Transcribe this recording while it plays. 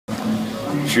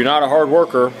if you're not a hard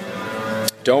worker,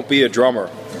 don't be a drummer,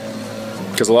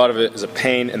 because a lot of it is a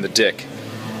pain in the dick.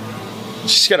 You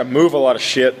just gotta move a lot of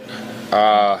shit,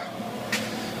 and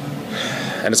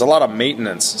it's a lot of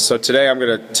maintenance. So today I'm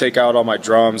gonna take out all my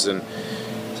drums, and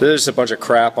there's a bunch of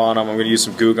crap on them. I'm gonna use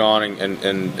some Goo Gone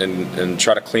and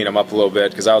try to clean them up a little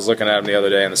bit, because I was looking at them the other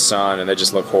day in the sun and they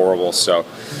just look horrible. So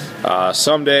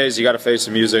some days you gotta face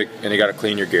the music and you gotta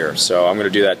clean your gear. So I'm gonna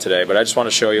do that today, but I just want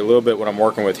to show you a little bit what I'm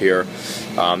working with here,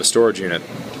 the storage unit.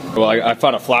 Well, I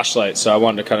found a flashlight, so I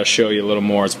wanted to kind of show you a little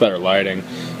more. It's better lighting.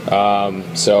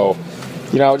 So,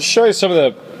 you know, just show you some of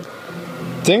the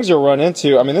things you'll run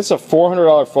into. I mean, this is a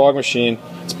 $400 fog machine.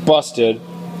 It's busted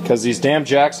because these damn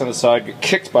jacks on the side get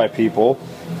kicked by people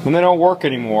and they don't work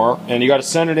anymore, and you got to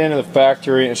send it into the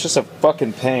factory, and it's just a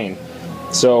fucking pain.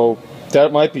 So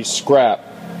that might be scrap.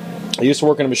 I used to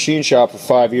work in a machine shop for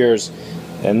 5 years,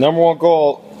 and number one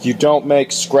goal, you don't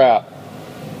make scrap.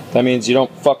 That means you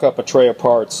don't fuck up a tray of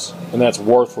parts, and that's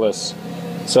worthless.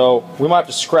 So we might have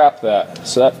to scrap that.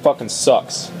 So that fucking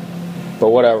sucks. But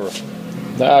whatever.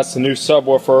 That's the new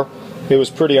subwoofer. It was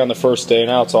pretty on the first day.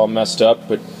 Now it's all messed up,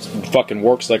 but it fucking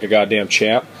works like a goddamn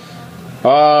champ.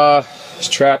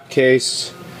 Trap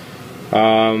case.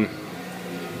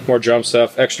 More drum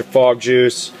stuff. Extra fog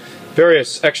juice.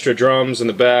 Various extra drums in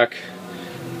the back.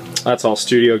 That's all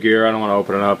studio gear. I don't want to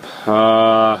open it up.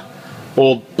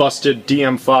 Old busted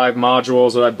DM5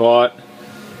 modules that I bought.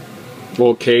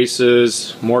 Old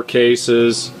cases, more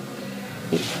cases,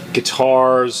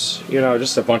 guitars, you know,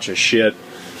 just a bunch of shit.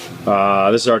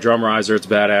 This is our drum riser. It's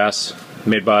badass.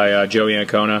 Made by Joey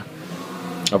Ancona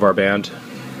of our band.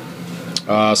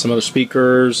 Some other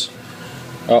speakers.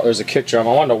 Oh, there's a kick drum.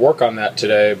 I wanted to work on that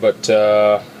today, but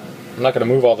I'm not going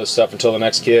to move all this stuff until the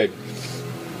next gig.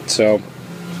 So,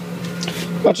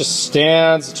 a bunch of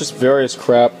stands, just various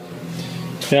crap.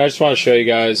 Yeah, I just want to show you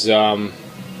guys,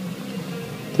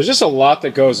 there's just a lot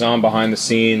that goes on behind the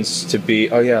scenes to be,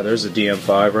 oh yeah, there's a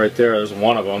DM5 right there, there's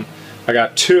one of them. I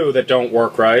got two that don't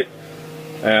work right,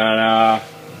 and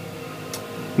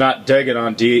not digging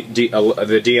on the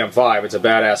DM5, it's a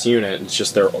badass unit, it's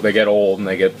just they get old and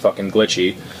they get fucking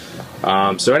glitchy.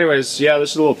 So anyways, yeah,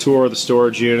 this is a little tour of the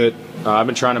storage unit. I've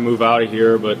been trying to move out of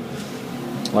here, but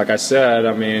like I said,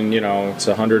 I mean, you know, it's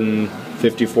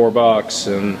 $154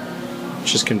 and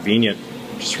it's just convenient.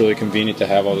 Just really convenient to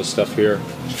have all this stuff here.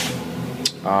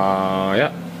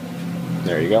 Yeah.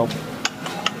 There you go.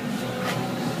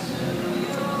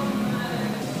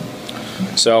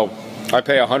 So, I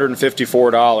pay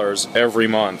 $154 every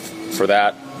month for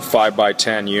that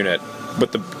 5x10 unit.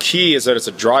 But the key is that it's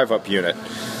a drive-up unit.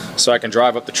 So I can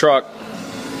drive up the truck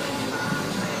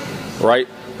right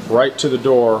to the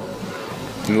door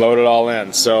and load it all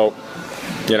in. So,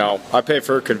 you know, I pay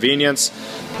for convenience.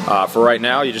 For right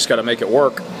now, you just got to make it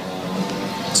work.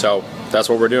 So that's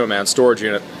what we're doing, man. Storage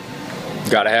unit.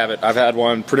 Got to have it. I've had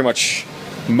one pretty much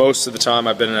most of the time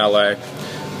I've been in LA,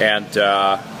 and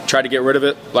tried to get rid of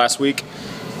it last week.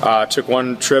 Took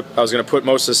one trip. I was going to put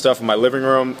most of the stuff in my living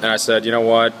room, and I said, you know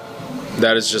what?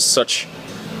 That is just such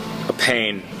a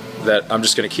pain that I'm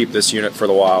just going to keep this unit for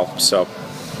a while. So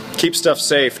keep stuff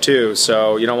safe too.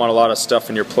 So you don't want a lot of stuff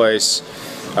in your place.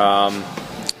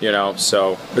 You know,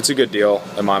 so it's a good deal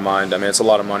in my mind. I mean, it's a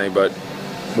lot of money, but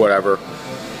whatever.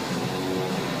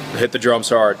 Hit the drums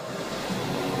hard.